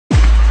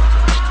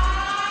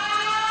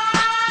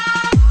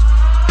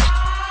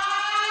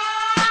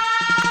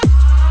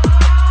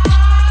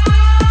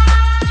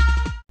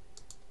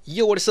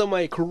Yo, what is up,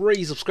 my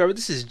crazy subscriber?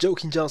 This is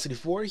Joking John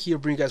 64 here,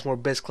 bringing you guys more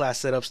best class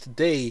setups.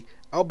 Today,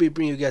 I'll be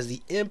bringing you guys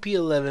the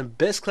MP11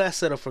 best class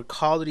setup for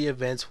Call of Duty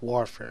Advanced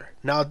Warfare.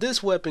 Now,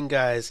 this weapon,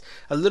 guys,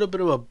 a little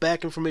bit of a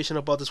back information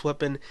about this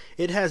weapon.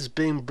 It has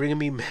been bringing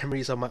me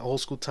memories of my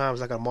old school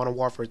times, like on Modern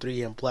Warfare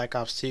 3 and Black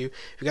Ops 2. You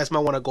guys might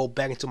want to go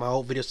back into my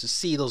old videos to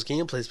see those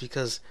gameplays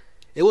because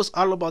it was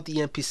all about the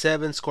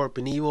MP7,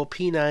 Scorpion Evo,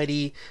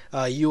 P90,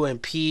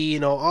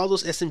 UMP, all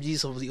those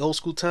SMGs of the old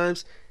school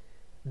times.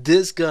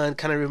 This gun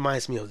kind of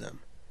reminds me of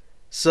them.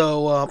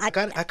 So I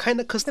kind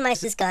of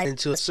customized this gun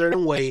into a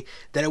certain way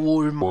that it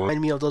will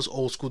remind me of those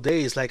old school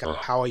days, like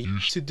how I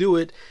used to do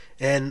it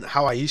and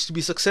how I used to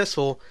be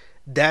successful.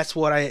 That's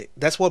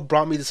what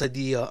brought me this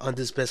idea on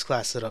this best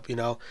class setup,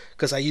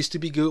 because I used to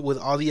be good with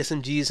all the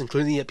SMGs,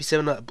 including the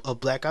MP7 of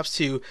Black Ops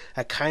 2.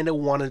 I kind of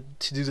wanted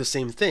to do the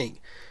same thing.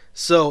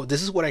 So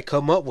this is what I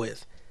come up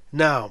with.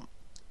 Now,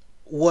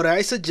 what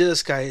I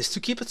suggest, guys, is to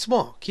keep it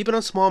small. Keep it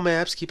on small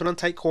maps, keep it on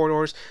tight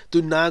corridors.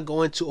 Do not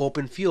go into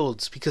open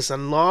fields because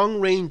on long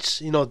range,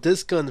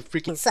 this gun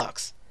freaking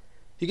sucks.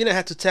 You're gonna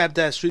have to tap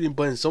that shooting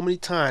button so many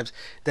times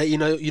that you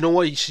know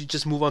what, you should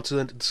just move on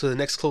to the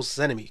next closest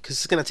enemy, because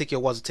it's gonna take you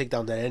a while to take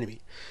down that enemy.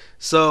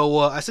 So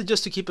I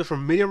suggest to keep it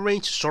from medium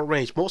range to short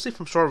range, mostly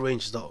from short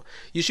range though.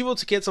 You should be able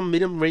to get some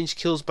medium range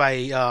kills by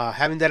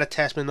having that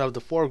attachment of the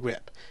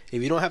foregrip.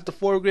 If you don't have the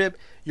foregrip,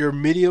 your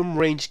medium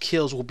range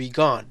kills will be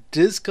gone.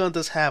 This gun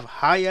does have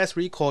high ass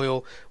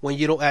recoil when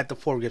you don't add the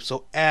foregrip,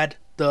 so add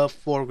the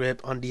foregrip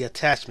on the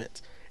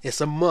attachment.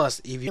 It's a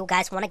must if you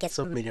guys want to get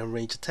some medium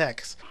range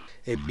attacks.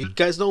 If you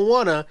guys don't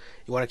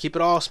you want to keep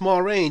it all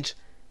small range,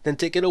 then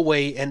take it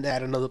away and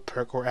add another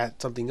perk or add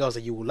something else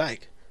that you would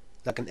like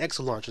an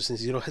exo launcher,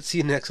 since you don't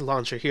see an exo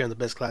launcher here in the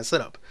best class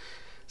setup.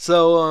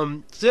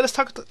 So yeah, let's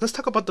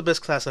talk about the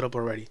best class setup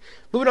already.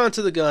 Moving on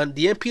to the gun,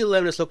 the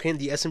MP11 is located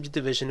in the SMG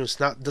division.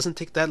 Doesn't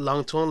take that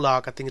long to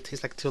unlock. I think it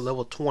takes like till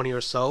level 20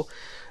 or so.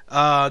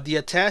 The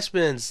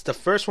attachments, the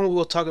first one we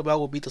will talk about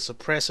will be the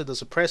suppressor. The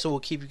suppressor will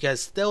keep you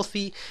guys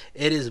stealthy.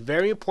 It is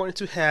very important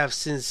to have,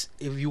 since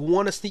if you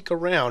want to sneak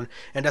around,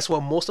 and that's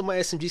what most of my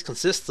SMGs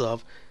consist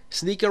of,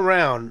 sneak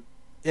around,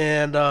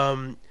 and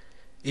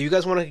if you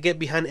guys want to get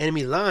behind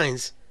enemy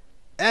lines,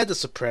 add the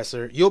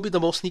suppressor. You'll be the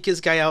most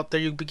sneakiest guy out there.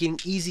 You'll be getting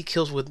easy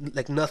kills with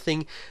like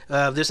nothing.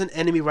 If there's an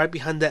enemy right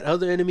behind that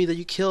other enemy that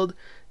you killed,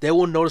 they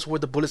will notice where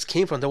the bullets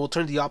came from. They will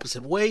turn the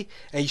opposite way,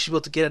 and you should be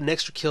able to get an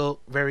extra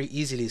kill very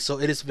easily. So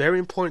it is very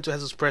important to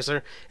have a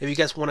suppressor if you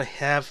guys want to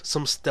have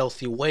some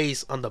stealthy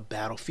ways on the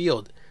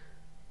battlefield.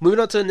 Moving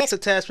on to the next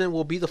attachment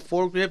will be the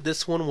foregrip.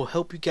 This one will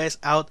help you guys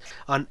out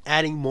on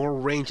adding more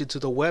range into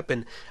the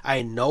weapon.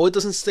 I know it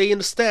doesn't stay in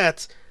the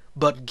stats,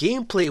 but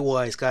gameplay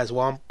wise, guys,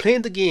 while I'm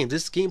playing the game,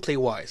 this gameplay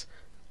wise,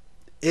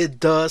 it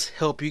does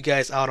help you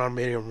guys out on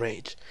medium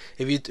range.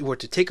 If you were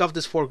to take off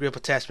this foregrip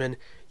attachment,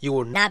 you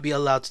will not be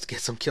allowed to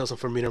get some kills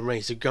from medium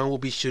range. The gun will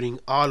be shooting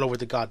all over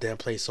the goddamn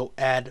place, so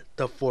add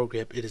the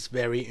foregrip. It is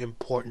very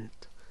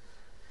important.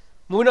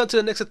 Moving on to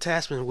the next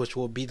attachment, which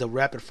will be the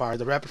rapid fire.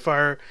 The rapid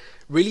fire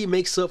really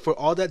makes up for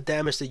all that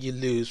damage that you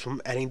lose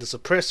from adding the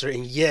suppressor.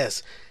 And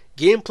yes,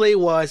 gameplay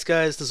wise,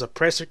 guys, the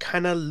suppressor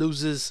kind of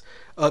loses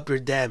up your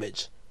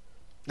damage,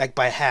 like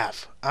by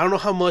half. I don't know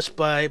how much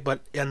by,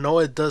 but I know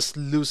it does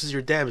loses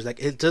your damage. Like,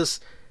 it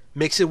just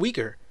makes it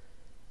weaker.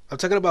 I'm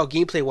talking about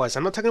gameplay wise.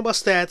 I'm not talking about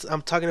stats.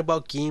 I'm talking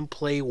about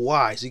gameplay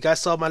wise. You guys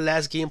saw my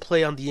last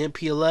gameplay on the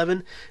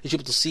MP11. You should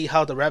be able to see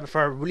how the rapid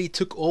fire really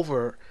took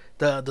over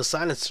the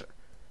silencer,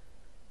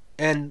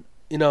 and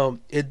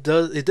it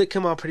did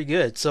come out pretty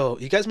good. So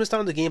you guys missed out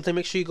on the gameplay.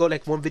 Make sure you go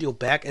like one video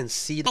back and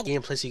see the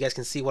gameplay so you guys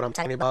can see what I'm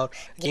talking about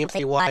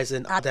gameplay wise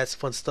and all that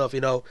fun stuff.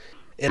 It all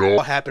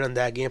happened on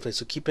that gameplay,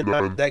 so keep in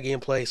mind that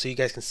gameplay so you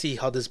guys can see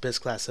how this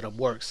best class setup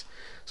works.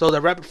 So the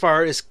rapid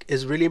fire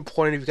is really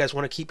important if you guys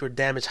want to keep your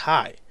damage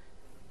high,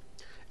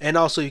 and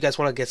also you guys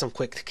want to get some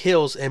quick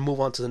kills and move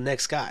on to the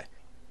next guy.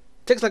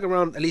 It takes like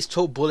around at least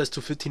 12 bullets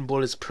to 15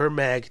 bullets per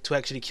mag to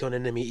actually kill an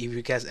enemy if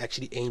you guys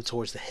actually aim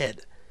towards the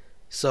head.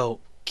 So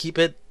keep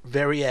it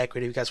very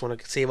accurate if you guys want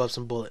to save up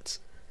some bullets.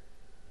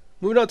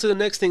 Moving on to the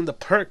next thing, the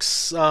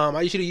perks.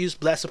 I usually use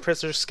Blast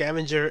Suppressor,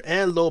 Scavenger,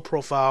 and Low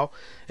Profile.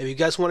 If you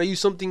guys want to use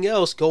something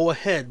else, go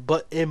ahead.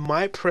 But in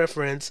my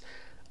preference,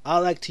 I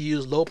like to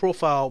use Low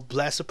Profile,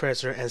 Blast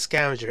Suppressor, and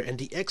Scavenger. And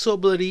the Exo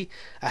ability,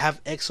 I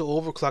have Exo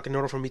Overclock in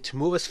order for me to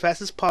move as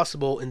fast as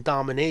possible in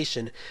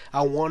domination.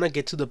 I want to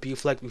get to the B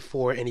flag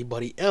before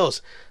anybody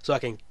else, so I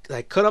can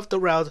cut off the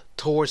route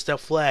towards that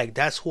flag.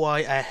 That's why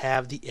I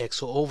have the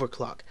Exo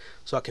Overclock,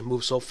 so I can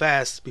move so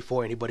fast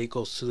before anybody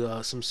goes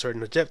to some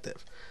certain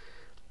objective.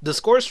 The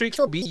score streaks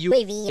will be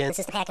UAV and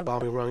system hack and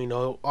bombing run.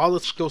 All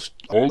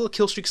the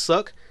kill streaks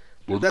suck.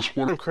 That's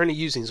what I'm currently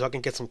using, so I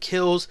can get some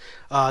kills,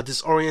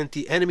 disorient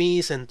the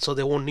enemies, and so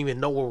they won't even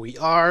know where we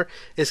are.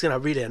 It's gonna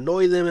really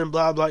annoy them and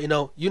blah blah.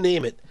 You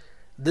name it.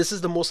 This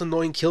is the most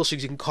annoying kill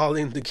streaks you can call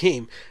in the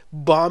game.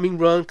 Bombing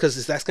run,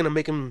 because that's going to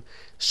make him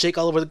shake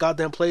all over the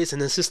goddamn place.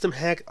 And then system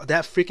hack,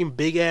 that freaking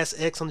big ass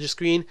X on your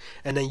screen.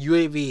 And then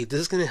UAV.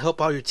 This is going to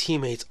help out your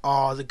teammates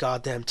all the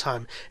goddamn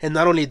time. And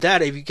not only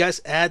that, if you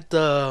guys add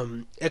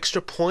the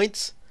extra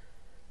points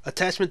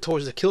attachment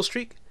towards the kill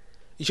streak,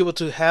 you should be able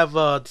to have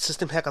the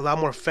system hack a lot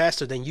more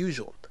faster than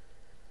usual.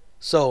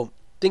 So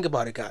think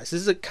about it, guys.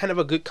 This is a kind of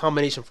a good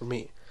combination for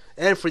me.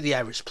 And for the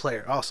average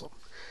player also.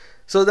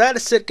 So that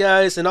is it,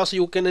 guys. And also,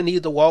 you're going to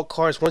need the wall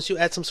cards. Once you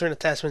add some certain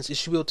attachments, you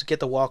should be able to get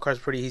the wall cards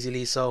pretty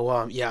easily.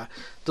 So yeah,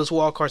 those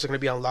wall cards are going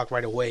to be unlocked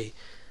right away.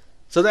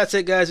 So that's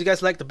it, guys. If you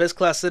guys like the best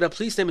class setup,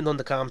 please let me know in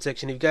the comment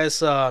section. If you guys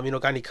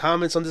got any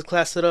comments on this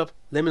class setup,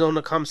 let me know in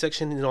the comment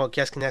section. You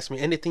guys can ask me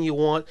anything you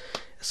want.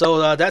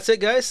 So that's it,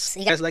 guys. So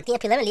you guys like the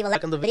MP11, leave a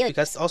like on the video. You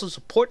guys also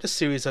support the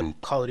series on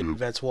Call of Duty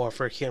Advanced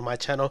Warfare here on my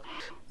channel.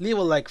 Leave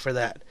a like for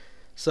that.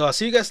 So I'll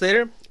see you guys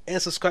later,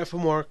 and subscribe for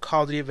more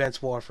Call of Duty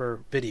Advanced Warfare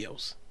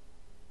videos.